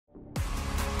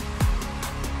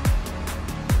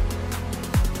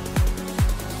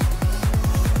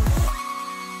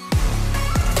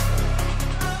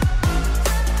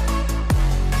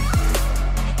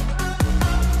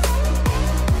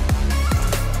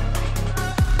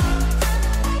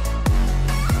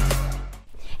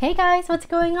Hey guys, what's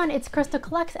going on? It's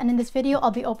KrystalKollectz, and in this video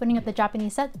I'll be opening up the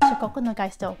Japanese set漆黒のガ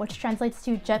イスト, which translates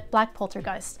to Jet Black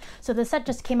Poltergeist. So the set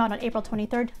just came out on April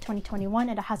 23rd, 2021,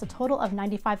 and it has a total of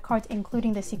 95 cards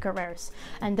including the secret rares.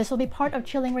 And this will be part of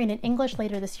Chilling Reign in English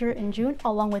later this year in June,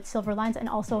 along with Silver Lines and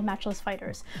also Matchless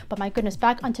Fighters. But my goodness,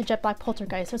 back onto Jet Black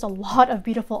Poltergeist, there's a lot of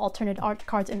beautiful alternate art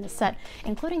cards in this set,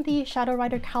 including the Shadow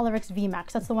Rider KrystalKollectz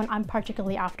VMAX. That's the one I'm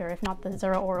particularly after, if not the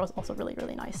Zero Oro is also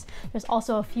really nice. There's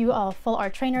also a few full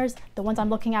art trainers. The ones I'm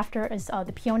looking after is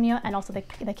the Peonia and also the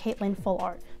Caitlyn full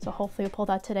art. So hopefully we'll pull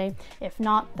that today. If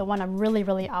not, the one I'm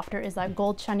really after is that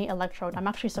gold shiny Electrode. I'm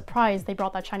actually surprised they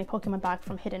brought that shiny Pokemon back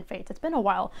from Hidden Fates. It's been a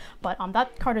while, but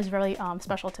that card is very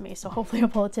special to me. So hopefully we'll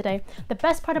pull it today. The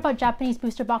best part about Japanese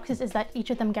booster boxes is that each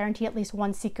of them guarantee at least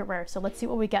one secret rare. So let's see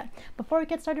what we get. Before we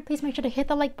get started, please make sure to hit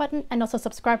the like button and also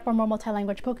subscribe for more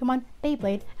multi-language Pokemon,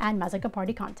 Beyblade, and Mazica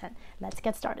Party content. Let's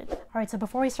get started. All right, so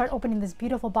before we start opening this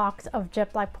beautiful box of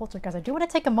Jet Black Poltergeist, I do want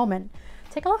to take a moment.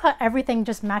 Take a look how everything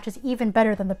just matches even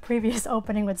better than the previous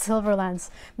opening with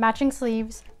Silverlands. Matching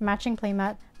sleeves, matching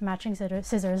playmat, matching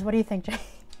scissors. What do you think, Jay?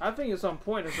 I think it's on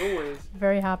point as always.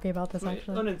 Very happy about this, I mean,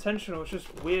 actually. Unintentional, it's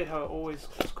just weird how it always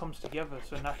just comes together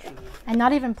so naturally. And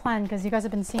not even planned, because you guys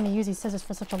have been seeing me use these scissors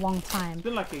for such a long time. It's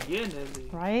been like a year nearly.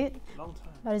 Right? Long time.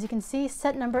 But as you can see,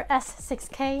 set number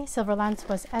S6K, Silverlands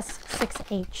was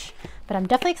S6H. But I'm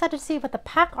definitely excited to see what the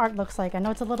pack art looks like. I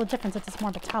know it's a little different since it's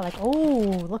more metallic.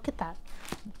 Oh, look at that.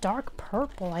 Dark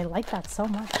purple. I like that so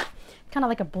much. Kind of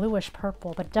like a bluish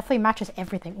purple, but definitely matches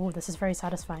everything. Oh, this is very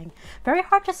satisfying. Very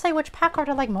hard to say which pack art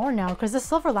I like more now, because the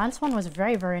Silverlands one was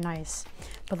very nice.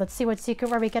 But let's see what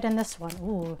secret rare we get in this one.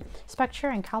 Ooh, Spectre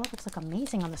and Kala looks like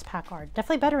amazing on this pack art.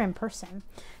 Definitely better in person.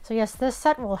 So yes, this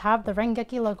set will have the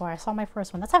Rengeki logo. I saw my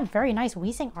first one. That's a very nice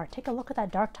Weezing art. Take a look at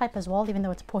that dark type as well, even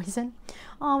though it's poison.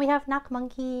 Oh, we have Knock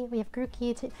Monkey. We have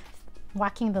Grookey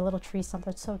whacking the little tree stump.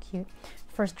 That's so cute.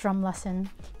 First drum lesson.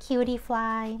 Cutie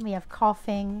Fly. We have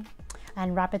Coughing.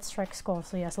 And Rapid Strike Skull.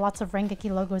 So yes, lots of Rengeki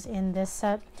logos in this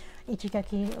set.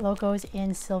 Ichigeki logos in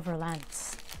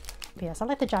Silverlands. But yes, I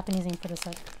like the Japanese name for this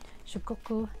set.漆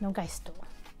黒のガイスト.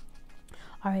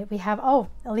 Alright, we have,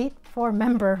 Elite 4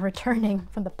 member returning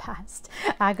from the past.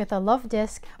 Agatha Love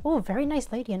Disc. Oh, very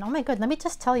nice lady. And oh my god, let me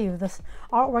just tell you, this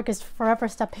artwork is forever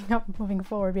stepping up moving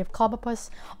forward. We have Clobopus,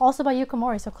 also by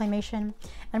Yukamori, so Claymation.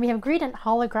 And we have Greedent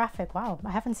Holographic. Wow, I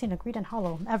haven't seen a Greedent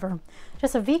Holo ever.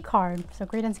 Just a V card, so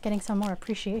Greedent's getting some more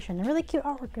appreciation. And really cute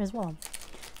artwork as well.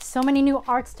 So many new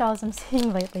art styles I'm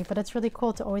seeing lately, but it's really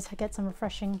cool to always get some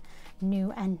refreshing,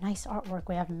 new, and nice artwork.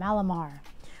 We have Malamar.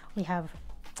 We have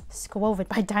Skwovet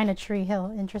by Dynatree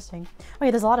Hill. Interesting. Oh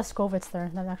yeah, there's a lot of Skwovet's there.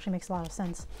 That actually makes a lot of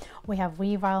sense. We have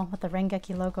Weavile with the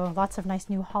Rengeki logo. Lots of nice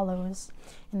new holos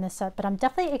in this set. But I'm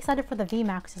definitely excited for the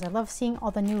VMAXs. I love seeing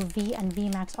all the new V and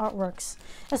VMAX artworks.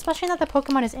 Especially that the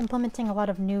Pokemon is implementing a lot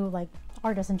of new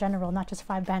artists in general, not just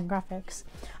 5-band graphics.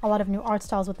 A lot of new art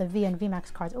styles with the V and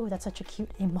VMAX cards. Oh, that's such a cute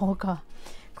Emolga.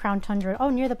 Crown Tundra. Oh,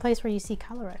 near the place where you see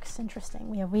Calyrex. Interesting.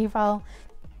 We have Weavile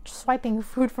swiping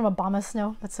food from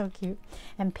Abomasnow. That's so cute.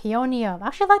 And Peonia. I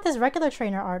actually like this regular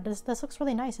trainer art. This looks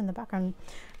really nice in the background.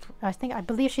 I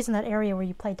believe she's in that area where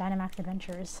you play Dynamax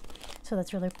Adventures. So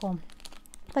that's really cool.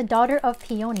 The Daughter of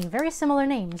Peony. Very similar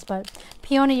names, but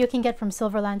Peonia you can get from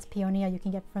Silverlands. Peonia you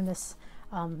can get from this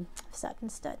set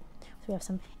instead. So we have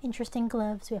some interesting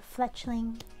gloves. We have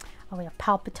Fletchling. Oh, we have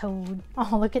Palpitoad.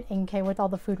 Oh, look at Inkay with all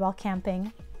the food while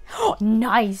camping. Oh,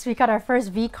 nice! We got our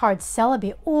first V card,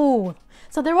 Celebi. Ooh!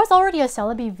 So there was already a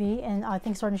Celebi V in, I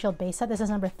think, Sword and Shield base set. This is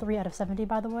number 3 out of 70,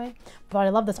 by the way. But I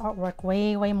love this artwork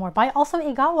way more. By also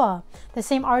Egawa, the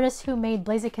same artist who made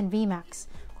Blaziken VMAX.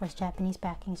 Of course, Japanese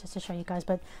backings, just to show you guys.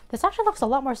 But this actually looks a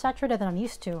lot more saturated than I'm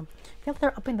used to. I feel like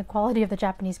they're upping the quality of the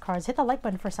Japanese cards. Hit the like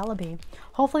button for Celebi.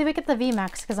 Hopefully we get the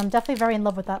VMAX, because I'm definitely very in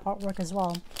love with that artwork as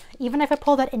well. Even if I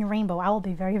pull that in Rainbow, I will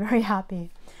be very happy.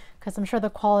 Because I'm sure the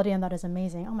quality on that is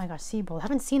amazing. Oh my gosh, Seabolt. I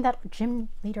haven't seen that gym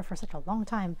leader for such a long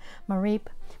time. Mareep,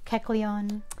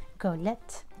 Kecleon,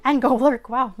 Golett, and Golurk.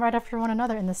 Wow, right after one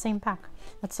another in the same pack.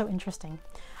 That's so interesting.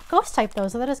 Ghost type though,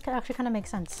 so that is actually kind of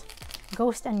makes sense.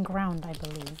 Ghost and Ground, I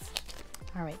believe.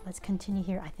 Alright, let's continue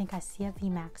here. I think I see a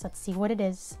VMAX. Let's see what it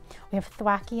is. We have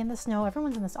Thwacky in the snow.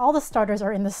 Everyone's in this. All the starters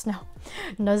are in the snow.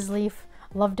 Nuzleaf,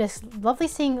 Lovely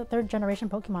seeing third generation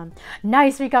Pokemon.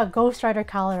 Nice, we got Ghost Rider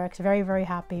Calyrex. Very, very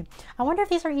happy. I wonder if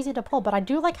these are easy to pull, but I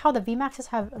do like how the VMAXs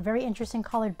have very interesting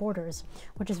colored borders,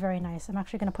 which is very nice. I'm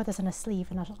actually going to put this in a sleeve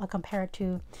and I'll compare it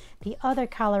to the other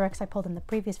Calyrex I pulled in the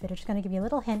previous video. Just going to give you a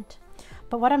little hint.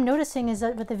 But what I'm noticing is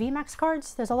that with the VMAX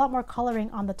cards, there's a lot more coloring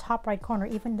on the top right corner.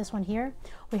 Even this one here,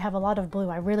 we have a lot of blue.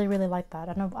 I really, really like that.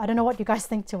 I don't know what you guys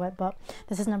think to it, but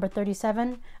this is number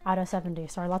 37 out of 70.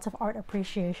 Sorry, lots of art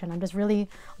appreciation. I'm just really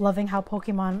loving how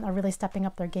Pokemon are really stepping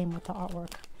up their game with the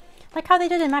artwork. Like how they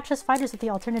did in Matchless Fighters with the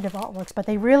alternative artworks, but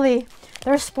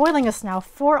they're spoiling us now.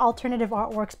 4 alternative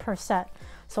artworks per set.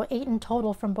 So 8 in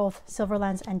total from both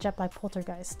Silverlands and Jet Black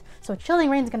Poltergeist. So Chilling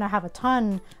Reign's gonna have a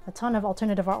ton of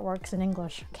alternative artworks in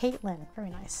English. Caitlin, very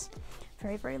nice.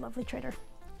 Very, very lovely trader.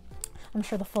 I'm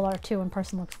sure the full art too in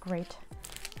person looks great.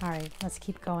 All right, let's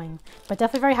keep going. But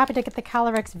definitely very happy to get the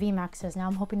Calyrex VMAXs. Now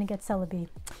I'm hoping to get Celebi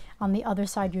on the other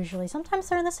side usually. Sometimes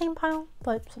they're in the same pile,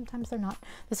 but sometimes they're not.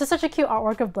 This is such a cute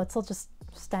artwork of Blitzel just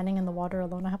standing in the water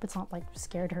alone. I hope it's not like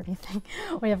scared or anything.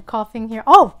 We have Coughing here.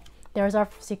 Oh! There's our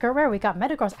secret rare. We got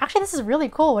Metagross. Actually, this is really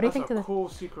cool. What do you think? That's a cool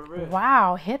secret rare.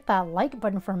 Wow, hit that like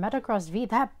button for Metagross V.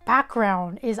 That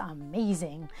background is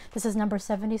amazing. This is number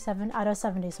 77 out of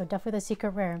 70, so definitely the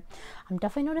secret rare. I'm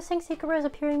definitely noticing secret rares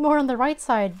appearing more on the right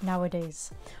side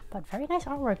nowadays. But very nice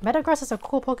artwork. Metagross is a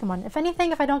cool Pokemon. If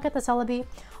anything, if I don't get the Celebi,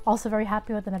 also very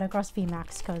happy with the Metagross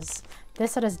VMAX because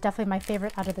this set is definitely my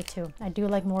favorite out of the two. I do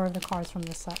like more of the cards from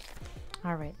this set.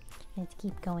 All right, let's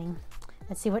keep going.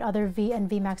 Let's see what other V and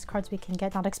VMAX cards we can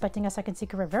get. Not expecting a second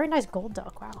secret rare. Very nice Gold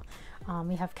Duck. Wow.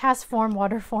 We have Cast Form,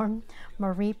 Water Form,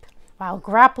 Mareep. Wow,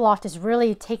 Graploft is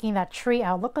really taking that tree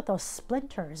out. Look at those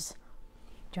splinters.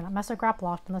 Do not mess with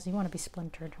Graploft unless you want to be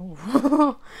splintered.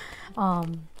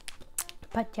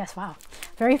 But yes, wow.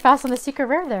 Very fast on the secret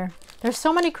rare there. There's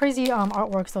so many crazy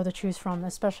artworks though to choose from.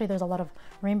 Especially there's a lot of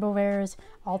rainbow rares,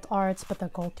 alt arts, but the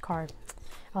gold card.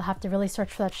 I'll have to really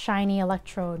search for that shiny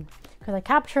Electrode because I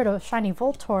captured a shiny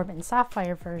Voltorb in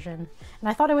Sapphire version and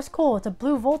I thought it was cool. It's a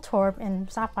blue Voltorb in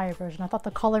Sapphire version. I thought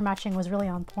the color matching was really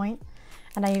on point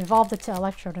and I evolved it to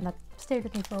Electrode and that stayed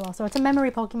with me for a while. So it's a memory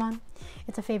Pokemon.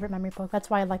 It's a favorite memory Pokemon. That's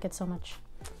why I like it so much.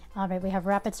 Alright, we have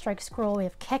Rapid Strike Scroll. We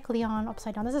have Kecleon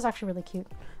upside down. This is actually really cute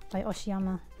by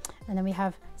Oshiyama. And then we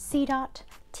have Seedot,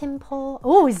 Timpole.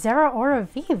 Oh, Zeraora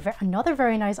V. Another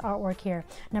very nice artwork here.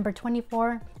 Number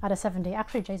 24 out of 70.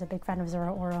 Actually, Jay's a big fan of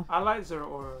Zeraora. I like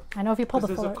Zeraora. I know if you pull the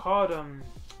full there's a card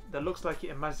that looks like it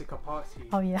in Magic Party.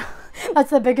 Oh yeah, that's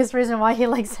the biggest reason why he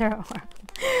likes Zeraora.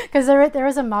 Because there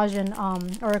is a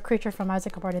Majin or a creature from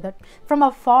Magic Party that from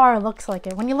afar looks like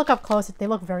it. When you look up close, they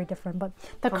look very different. But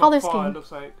the color scheme, it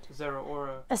looks like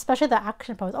Zeraora. Especially the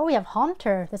action pose. Oh, we have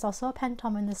Haunter. There's also a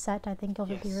Pentom in this set. I think you'll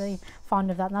be really fond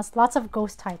of that. And that's lots of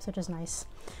ghost types, which is nice.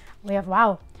 We have,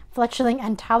 wow, Fletchling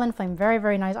and Talonflame. Very,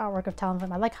 very nice artwork of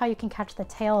Talonflame. I like how you can catch the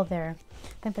tail there. I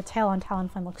think the tail on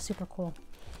Talonflame looks super cool.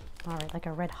 All right, like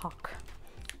a red hawk.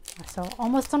 So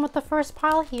almost done with the first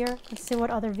pile here. Let's see what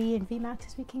other V and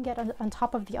VMAXs we can get on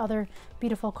top of the other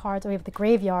beautiful cards. We have the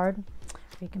Graveyard.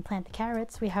 We can plant the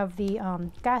carrots. We have the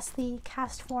Ghastly,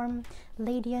 Cast Form,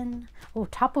 Ladian. Oh,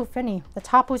 Tapu Fini. The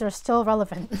Tapus are still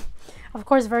relevant. Of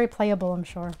course, very playable, I'm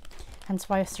sure. Hence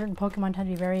why certain Pokemon tend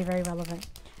to be very, very relevant.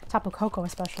 Tapu Koko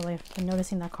especially. I've been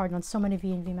noticing that card on so many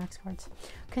V and VMAX cards.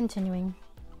 Continuing.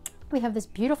 We have this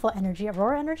beautiful energy.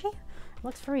 Aurora energy?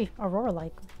 Looks very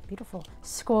Aurora-like. Beautiful.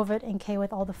 Scorvid and K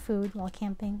with all the food while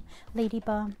camping.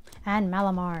 Ladybug and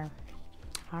Malamar.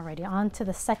 Alrighty, on to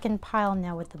the second pile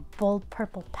now with the bold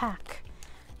purple pack.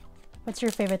 What's your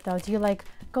favorite though? Do you like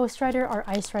Ghost Rider or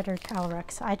Ice Rider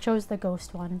Calyrex? I chose the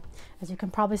Ghost one, as you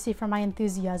can probably see from my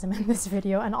enthusiasm in this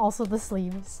video, and also the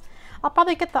sleeves. I'll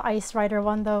probably get the Ice Rider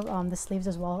one though, the sleeves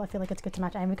as well. I feel like it's good to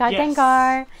match. And we got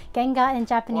Gengar. Gengar in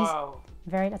Japanese. Wow.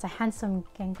 That's a handsome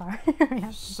Gengar. Yeah.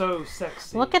 So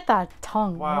sexy. Look at that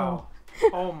tongue. Wow.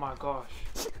 Oh my gosh.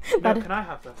 No, can I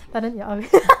have that?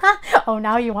 Yeah, oh,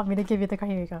 now you want me to give you the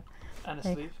card. Here you go. And a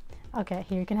sleeve. Okay,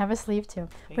 here you can have a sleeve too.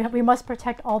 We must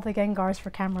protect all the Gengars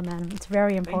for cameraman. It's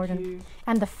very important. Thank you.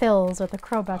 And the Phils or the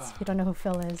Crobats if you don't know who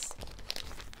Phil is.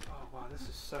 Oh wow, this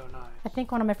is so nice. I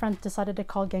think one of my friends decided to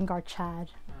call Gengar Chad.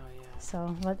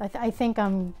 So I think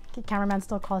cameraman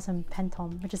still calls him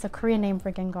Pentom, which is a Korean name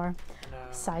for Gengar. No.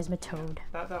 Seismitoad.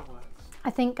 That works. I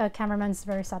think cameraman's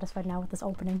very satisfied now with this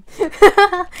opening.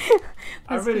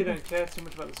 I really don't care too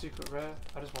much about the secret rare.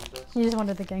 I just want this. You just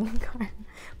wanted the Gengar.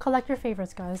 Collect your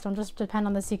favorites, guys. Don't just depend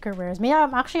on the secret rares. Yeah,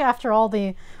 actually, after all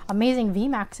the amazing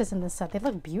VMAXs in this set, they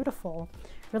look beautiful.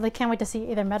 Really can't wait to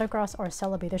see either Metagross or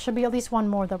Celebi. There should be at least one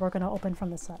more that we're going to open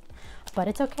from the set. But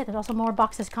it's okay. There's also more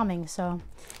boxes coming. So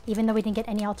even though we didn't get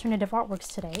any alternative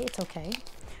artworks today, it's okay.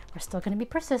 We're still going to be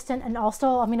persistent. And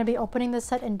also, I'm going to be opening this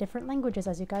set in different languages.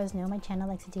 As you guys know, my channel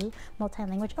likes to do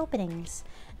multi-language openings.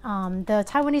 The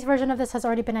Taiwanese version of this has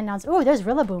already been announced. Oh, there's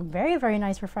Rillaboom. Very, very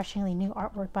nice, refreshingly new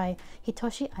artwork by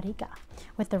Hitoshi Ariga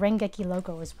with the Rengeki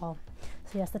logo as well.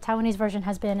 So yes, the Taiwanese version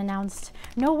has been announced.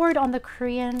 No word on the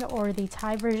Korean or the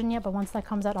Thai version yet, but once that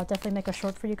comes out, I'll definitely make a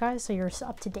short for you guys so you're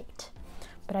up to date.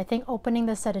 But I think opening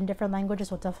this set in different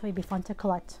languages will definitely be fun to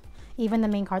collect. Even the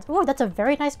main cards. Oh, that's a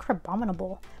very nice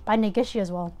Crabominable by Negishi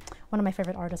as well. One of my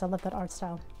favorite artists. I love that art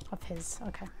style of his.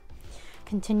 Okay.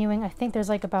 Continuing, I think there's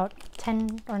like about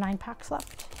 10 or 9 packs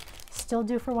left. Still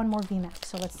due for one more VMAX,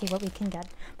 so let's see what we can get.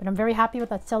 But I'm very happy with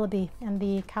that Celebi and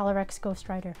the Calyrex Ghost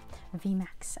Rider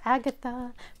VMAX.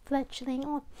 Agatha, Fletchling.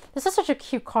 Oh, this is such a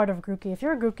cute card of Grookey. If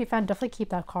you're a Grookey fan, definitely keep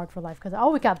that card for life. Because,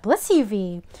 oh, we got Blissey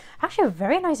V. Actually, a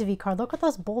very nice V card. Look at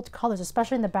those bold colors,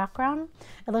 especially in the background.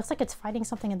 It looks like it's fighting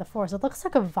something in the forest. It looks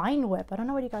like a Vine Whip. I don't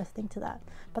know what you guys think to that.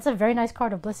 That's a very nice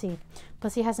card of Blissey.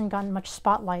 Blissey hasn't gotten much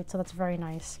spotlight, so that's very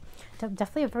nice.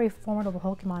 Definitely a very formidable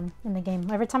Pokemon in the game.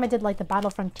 Every time I did like the Battle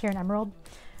Frontier and Emerald,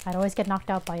 I'd always get knocked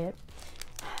out by it.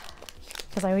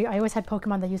 Because I always had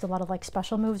Pokemon that used a lot of like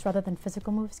special moves rather than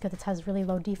physical moves because it has really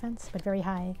low defense but very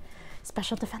high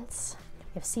special defense.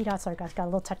 We have C-Dot. Sorry guys, got a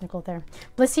little technical there.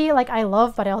 Blissey, like I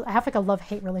love, but I have like a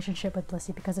love-hate relationship with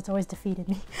Blissey because it's always defeated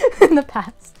me in the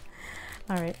past.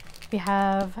 Alright, we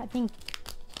have I think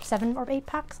 7 or 8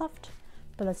 packs left.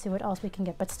 But let's see what else we can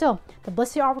get. But still, the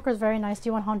Blissey artwork is very nice. Do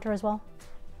you want Haunter as well?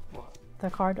 What? The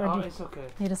card? Or it's okay.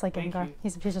 You just like Gengar?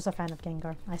 He's just a fan of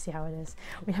Gengar. I see how it is.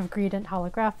 We have Greedent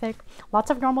Holographic. Lots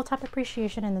of normal type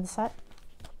appreciation in the set,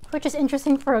 which is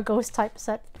interesting for a ghost type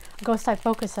set. Ghost type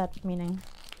focus set, meaning.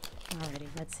 Alrighty,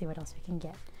 let's see what else we can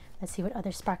get. Let's see what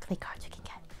other sparkly cards we can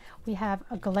get. We have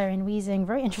a Galarian Weezing.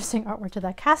 Very interesting artwork to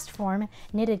that cast form.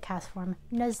 Knitted cast form.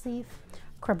 Nuzleaf.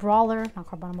 Crabrawler, not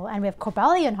Crabominable, and we have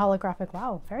Cobalion holographic.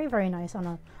 Wow, very, very nice on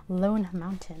a lone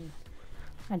mountain.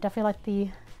 I definitely like the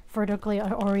vertically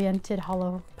oriented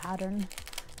hollow pattern,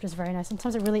 which is very nice.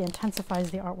 Sometimes it really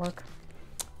intensifies the artwork.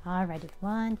 Alrighty,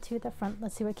 one to the front.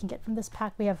 Let's see what we can get from this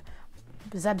pack. We have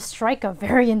Zebstrika,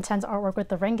 very intense artwork with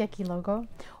the Rengeki logo.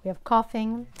 We have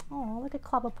Coughing. Oh, look at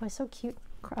Clobbopus, so cute.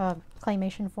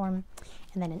 Claymation form,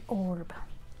 and then an orb.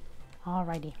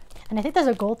 Alrighty, and I think there's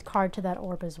a gold card to that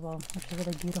orb as well, which is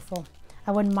really beautiful.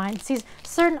 I wouldn't mind. See,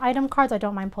 certain item cards I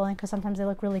don't mind pulling because sometimes they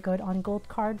look really good on gold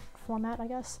card format, I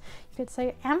guess. You could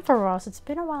say Ampharos. It's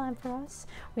been a while, Ampharos.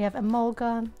 We have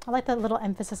Emolga. I like that little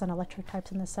emphasis on electric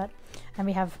types in this set. And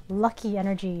we have Lucky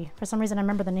Energy. For some reason, I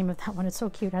remember the name of that one. It's so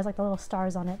cute. It has like the little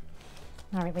stars on it.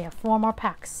 Alright, we have 4 more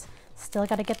packs. Still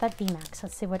got to get that VMAX.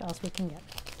 Let's see what else we can get.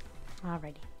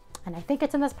 Alrighty. And I think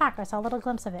it's in this pack. I saw a little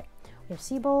glimpse of it. We have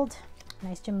Seabold.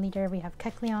 Nice gym leader. We have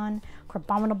Kecleon,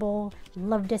 Crabominable,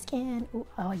 Love Disc, and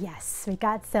oh yes, we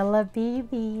got Celebi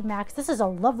VMAX. This is a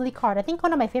lovely card. I think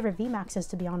one of my favorite VMAXs,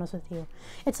 to be honest with you.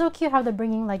 It's so cute how they're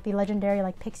bringing like the legendary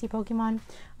like Pixie Pokemon.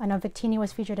 I know Victini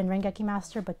was featured in Rengeki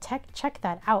Master, but check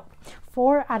that out.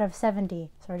 4 out of 70.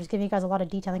 So I'm just giving you guys a lot of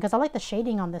detailing because I like the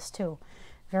shading on this too.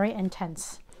 Very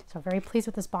intense. So very pleased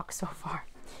with this box so far.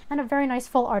 And a very nice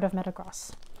full art of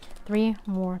Metagross. 3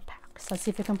 more packs. Let's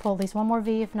see if we can pull at least one more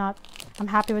V. If not, I'm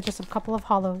happy with just a couple of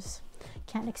hollows.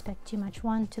 Can't expect too much.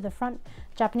 1 to the front.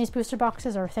 Japanese booster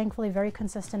boxes are thankfully very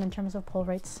consistent in terms of pull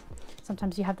rates.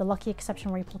 Sometimes you have the lucky exception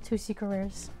where you pull 2 secret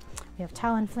rares. We have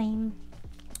Talonflame.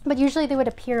 But usually they would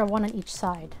appear 1 on each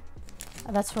side.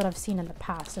 That's what I've seen in the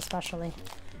past, especially.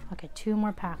 Okay, 2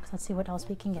 more packs. Let's see what else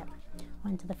we can get.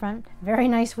 1 to the front. Very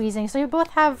nice Weezing. So you both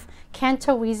have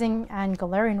Kanto Weezing and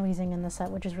Galarian Weezing in the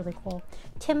set, which is really cool.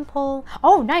 Timple.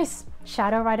 Oh, nice!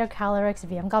 Shadow Rider Calyrex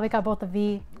V. I'm glad we got both the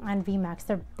V and VMAX.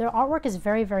 Their artwork is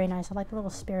very, very nice. I like the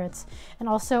little spirits. And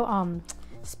also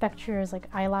Spectre's like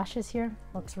eyelashes here.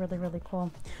 Looks really, really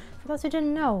cool. For those who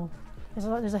didn't know,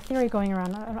 there's a theory going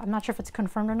around. I'm not sure if it's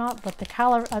confirmed or not, but the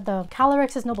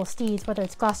Calyrex's noble steeds, whether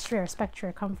it's Glastrier or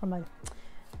Spectre, come from a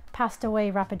passed away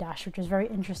Rapidash, which is very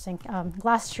interesting.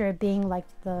 Glastrier being like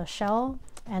the shell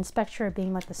and Spectre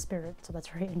being like the spirit, so that's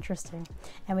very interesting.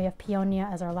 And we have Peonia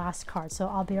as our last card, so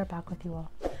I'll be right back with you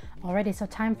all. Alrighty, so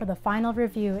time for the final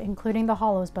review, including the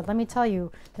hollows, but let me tell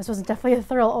you, this was definitely a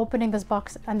thrill opening this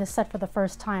box and this set for the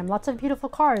first time. Lots of beautiful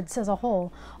cards as a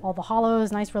whole. All the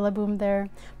hollows, nice Rillaboom there.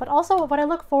 But also what I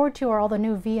look forward to are all the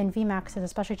new V and VMAXs,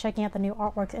 especially checking out the new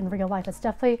artwork in real life. It's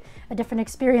definitely a different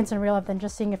experience in real life than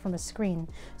just seeing it from a screen.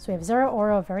 So we have Zero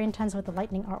Oro, very intense with the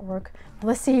lightning artwork.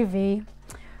 Blissey V.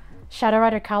 Shadow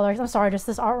Rider Calyrex. I'm sorry, just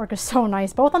this artwork is so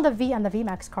nice. Both on the V and the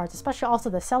VMAX cards, especially also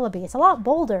the Celebi. It's a lot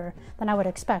bolder than I would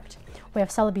expect. We have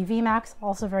Celebi VMAX,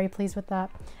 also very pleased with that.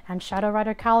 And Shadow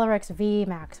Rider Calyrex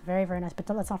VMAX. Very, very nice. But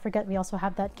let's not forget, we also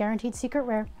have that guaranteed secret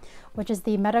rare, which is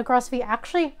the Metagross V.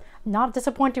 Actually, not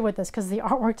disappointed with this because the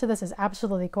artwork to this is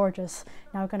absolutely gorgeous.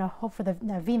 Now we're going to hope for the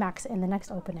VMAX in the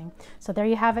next opening. So there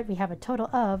you have it. We have a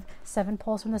total of 7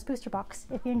 pulls from this booster box.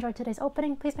 If you enjoyed today's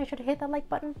opening, please make sure to hit that like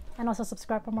button and also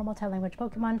subscribe for more multi-language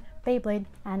Pokemon, Beyblade,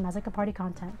 and Mazaka Party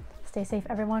content. Stay safe,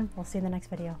 everyone. We'll see you in the next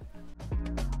video.